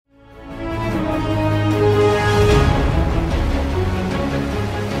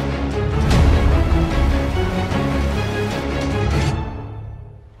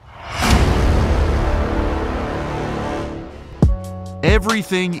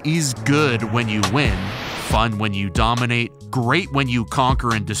Everything is good when you win, fun when you dominate, great when you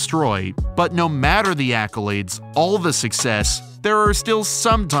conquer and destroy, but no matter the accolades, all the success, there are still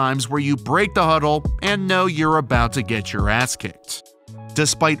some times where you break the huddle and know you're about to get your ass kicked.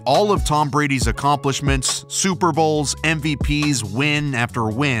 Despite all of Tom Brady's accomplishments, Super Bowls, MVPs, win after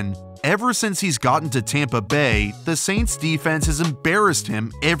win, ever since he's gotten to Tampa Bay, the Saints defense has embarrassed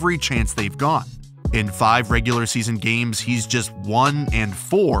him every chance they've gotten. In 5 regular season games, he's just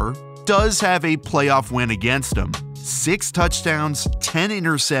 1-4, does have a playoff win against him, 6 touchdowns, 10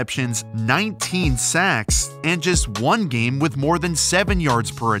 interceptions, 19 sacks, and just 1 game with more than 7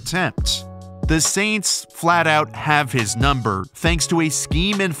 yards per attempt. The Saints flat out have his number, thanks to a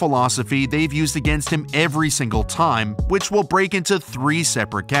scheme and philosophy they've used against him every single time, which will break into 3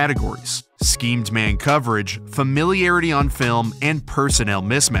 separate categories: schemed man coverage, familiarity on film, and personnel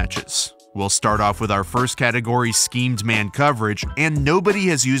mismatches. We'll start off with our first category, schemed man coverage, and nobody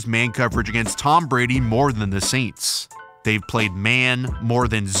has used man coverage against Tom Brady more than the Saints. They've played man more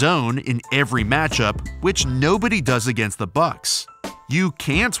than zone in every matchup, which nobody does against the Bucs. You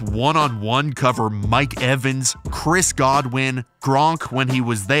can't one-on-one cover Mike Evans, Chris Godwin, Gronk when he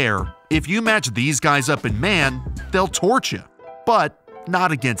was there. If you match these guys up in man, they'll torch you, but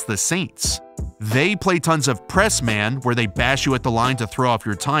not against the Saints. They play tons of press man, where they bash you at the line to throw off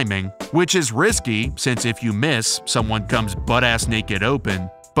your timing, which is risky since if you miss, someone comes butt-ass naked open.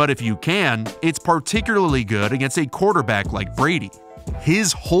 But if you can, it's particularly good against a quarterback like Brady.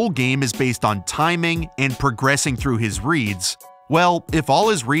 His whole game is based on timing and progressing through his reads. Well, if all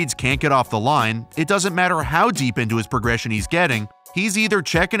his reads can't get off the line, it doesn't matter how deep into his progression he's getting, he's either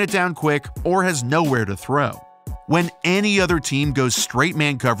checking it down quick or has nowhere to throw. When any other team goes straight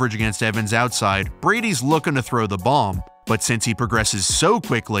man coverage against Evans outside, Brady's looking to throw the bomb. But since he progresses so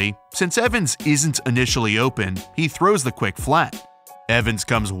quickly, since Evans isn't initially open, he throws the quick flat. Evans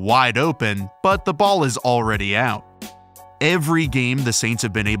comes wide open, but the ball is already out. Every game, the Saints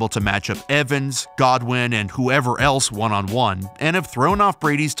have been able to match up Evans, Godwin, and whoever else one-on-one, and have thrown off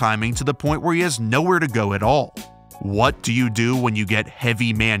Brady's timing to the point where he has nowhere to go at all. What do you do when you get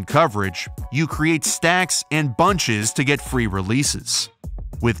heavy man coverage? You create stacks and bunches to get free releases.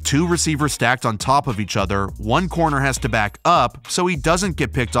 With 2 receivers stacked on top of each other, one corner has to back up so he doesn't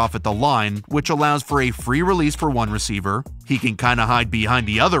get picked off at the line, which allows for a free release for one receiver. He can kinda hide behind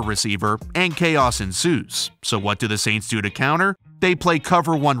the other receiver, and chaos ensues. So what do the Saints do to counter? They play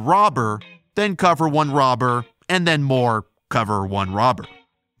cover 1 robber, then cover 1 robber, and then more cover 1 robber.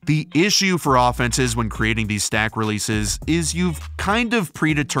 The issue for offenses when creating these stack releases is you've kind of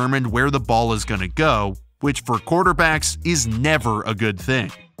predetermined where the ball is going to go, which for quarterbacks is never a good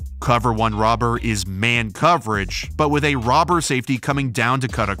thing. Cover 1 robber is man coverage, but with a robber safety coming down to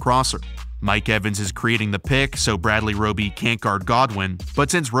cut a crosser. Mike Evans is creating the pick so Bradley Roby can't guard Godwin, but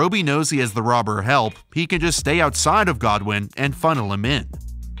since Roby knows he has the robber help, he can just stay outside of Godwin and funnel him in.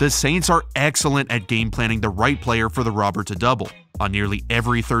 The Saints are excellent at game planning the right player for the robber to double. On nearly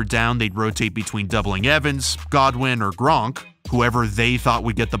every 3rd down, they'd rotate between doubling Evans, Godwin, or Gronk, whoever they thought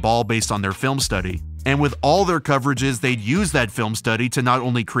would get the ball based on their film study. And with all their coverages, they'd use that film study to not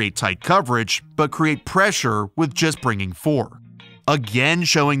only create tight coverage, but create pressure with just bringing 4. Again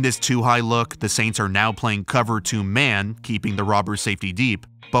showing this too high look, the Saints are now playing cover 2 man, keeping the robber safety deep.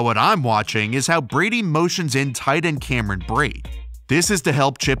 But what I'm watching is how Brady motions in tight end Cameron Brate. This is to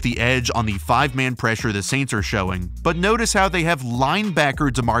help chip the edge on the 5-man pressure the Saints are showing, but notice how they have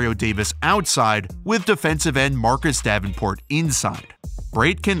linebacker Demario Davis outside with defensive end Marcus Davenport inside.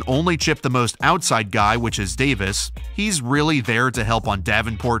 Brate can only chip the most outside guy, which is Davis. He's really there to help on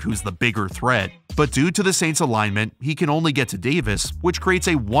Davenport, who's the bigger threat, but due to the Saints alignment, he can only get to Davis, which creates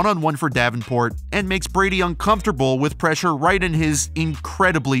a one-on-one for Davenport and makes Brady uncomfortable with pressure right in his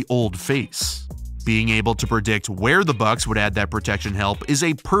incredibly old face. Being able to predict where the Bucs would add that protection help is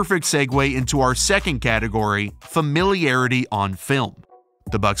a perfect segue into our second category, familiarity on film.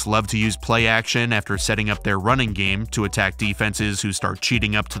 The Bucs love to use play action after setting up their running game to attack defenses who start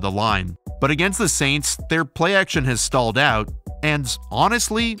cheating up to the line. But against the Saints, their play action has stalled out, and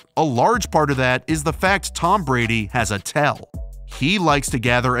honestly, a large part of that is the fact Tom Brady has a tell. He likes to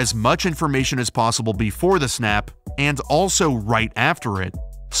gather as much information as possible before the snap, and also right after it.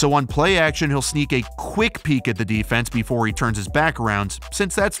 So on play action, he'll sneak a quick peek at the defense before he turns his back around,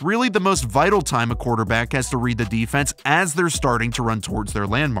 since that's really the most vital time a quarterback has to read the defense as they're starting to run towards their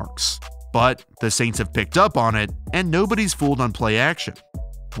landmarks. But the Saints have picked up on it, and nobody's fooled on play action.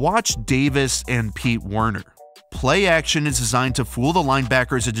 Watch Davis and Pete Werner. Play action is designed to fool the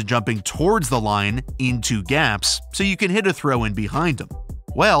linebackers into jumping towards the line into gaps so you can hit a throw in behind them.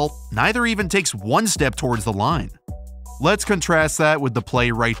 Well, neither even takes one step towards the line. Let's contrast that with the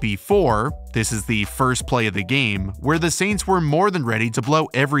play right before. This is the first play of the game, where the Saints were more than ready to blow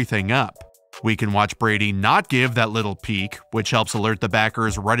everything up. We can watch Brady not give that little peek, which helps alert the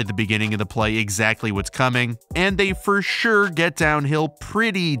backers right at the beginning of the play exactly what's coming, and they for sure get downhill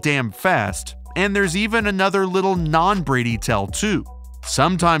pretty damn fast. And there's even another little non-Brady tell too.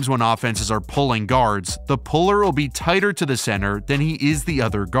 Sometimes when offenses are pulling guards, the puller will be tighter to the center than he is the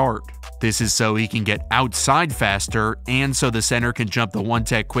other guard. This is so he can get outside faster and so the center can jump the one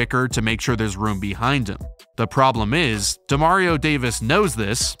tech quicker to make sure there's room behind him. The problem is, Demario Davis knows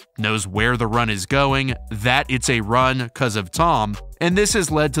this, knows where the run is going, that it's a run because of Tom, and this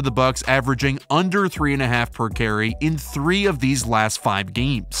has led to the Bucs averaging under 3.5 per carry in 3 of these last 5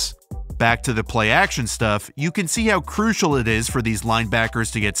 games. Back to the play action stuff, you can see how crucial it is for these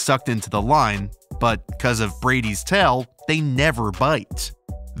linebackers to get sucked into the line, but because of Brady's tell, they never bite.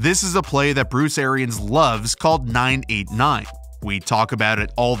 This is a play that Bruce Arians loves called 9-8-9. We talk about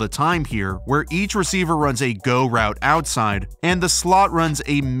it all the time here, where each receiver runs a go route outside, and the slot runs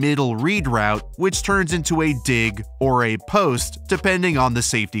a middle read route, which turns into a dig or a post, depending on the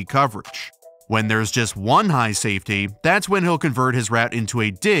safety coverage. When there's just one high safety, that's when he'll convert his route into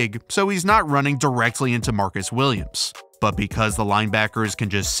a dig, so he's not running directly into Marcus Williams. But because the linebackers can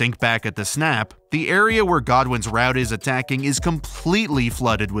just sink back at the snap, the area where Godwin's route is attacking is completely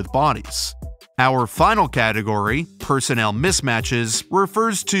flooded with bodies. Our final category, personnel mismatches,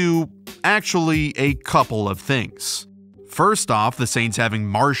 refers to actually a couple of things. First off, the Saints having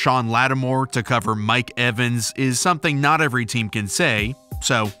Marshawn Lattimore to cover Mike Evans is something not every team can say,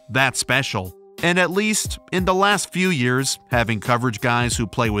 so that's special. And at least in the last few years, having coverage guys who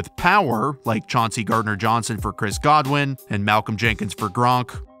play with power, like Chauncey Gardner-Johnson for Chris Godwin and Malcolm Jenkins for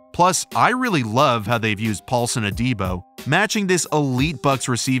Gronk. Plus, I really love how they've used Paulson Adebo. Matching this elite Bucs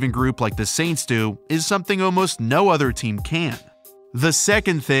receiving group like the Saints do is something almost no other team can. The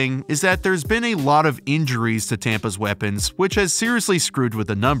second thing is that there's been a lot of injuries to Tampa's weapons, which has seriously screwed with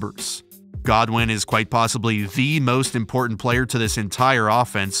the numbers. Godwin is quite possibly the most important player to this entire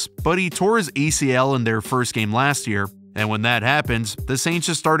offense, but he tore his ACL in their first game last year, and when that happened, the Saints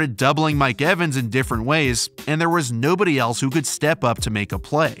just started doubling Mike Evans in different ways, and there was nobody else who could step up to make a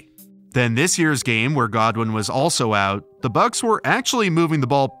play. Then this year's game, where Godwin was also out, the Bucs were actually moving the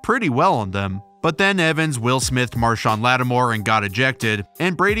ball pretty well on them, but then Evans Will Smithed Marshawn Lattimore and got ejected,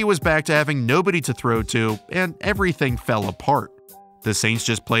 and Brady was back to having nobody to throw to, and everything fell apart. The Saints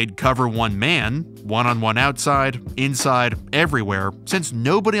just played cover one man, one-on-one outside, inside, everywhere, since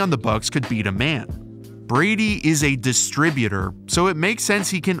nobody on the Bucs could beat a man. Brady is a distributor, so it makes sense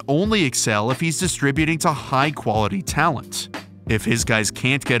he can only excel if he's distributing to high-quality talent. If his guys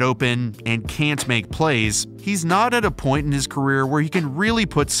can't get open and can't make plays, he's not at a point in his career where he can really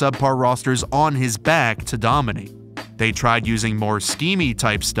put subpar rosters on his back to dominate. They tried using more schemey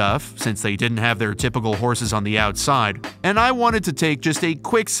type stuff since they didn't have their typical horses on the outside, and I wanted to take just a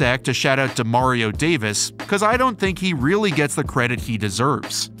quick sec to shout out Demario Davis because I don't think he really gets the credit he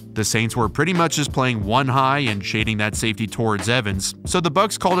deserves. The Saints were pretty much just playing one high and shading that safety towards Evans, so the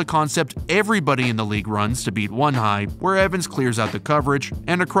Bucs called a concept everybody in the league runs to beat one high, where Evans clears out the coverage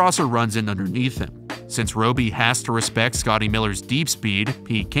and a crosser runs in underneath him. Since Roby has to respect Scotty Miller's deep speed,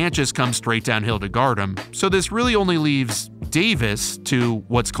 he can't just come straight downhill to guard him, so this really only leaves Davis to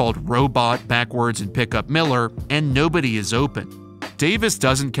what's called robot backwards and pick up Miller, and nobody is open. Davis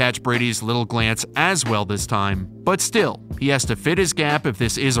doesn't catch Brady's little glance as well this time, but still, he has to fit his gap if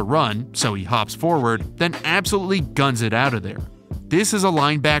this is a run, so he hops forward, then absolutely guns it out of there. This is a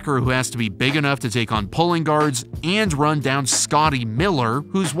linebacker who has to be big enough to take on pulling guards and run down Scotty Miller,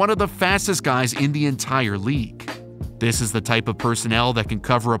 who's one of the fastest guys in the entire league. This is the type of personnel that can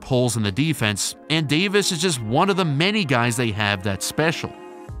cover up holes in the defense, and Davis is just one of the many guys they have that's special.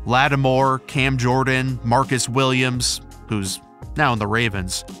 Lattimore, Cam Jordan, Marcus Williams, who's now in the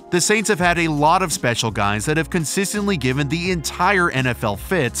Ravens. The Saints have had a lot of special guys that have consistently given the entire NFL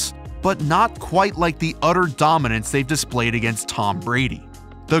fits, but not quite like the utter dominance they've displayed against Tom Brady.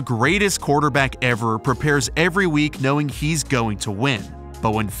 The greatest quarterback ever prepares every week knowing he's going to win,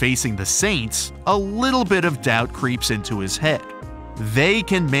 but when facing the Saints, a little bit of doubt creeps into his head. They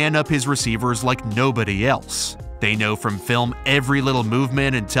can man up his receivers like nobody else. They know from film every little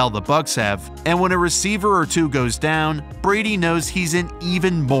movement and tell the Bucs have, and when a receiver or two goes down, Brady knows he's in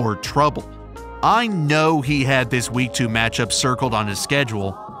even more trouble. I know he had this Week 2 matchup circled on his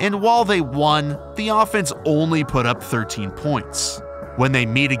schedule, and while they won, the offense only put up 13 points. When they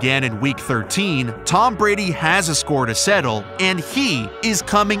meet again in Week 13, Tom Brady has a score to settle, and he is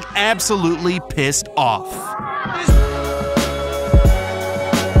coming absolutely pissed off.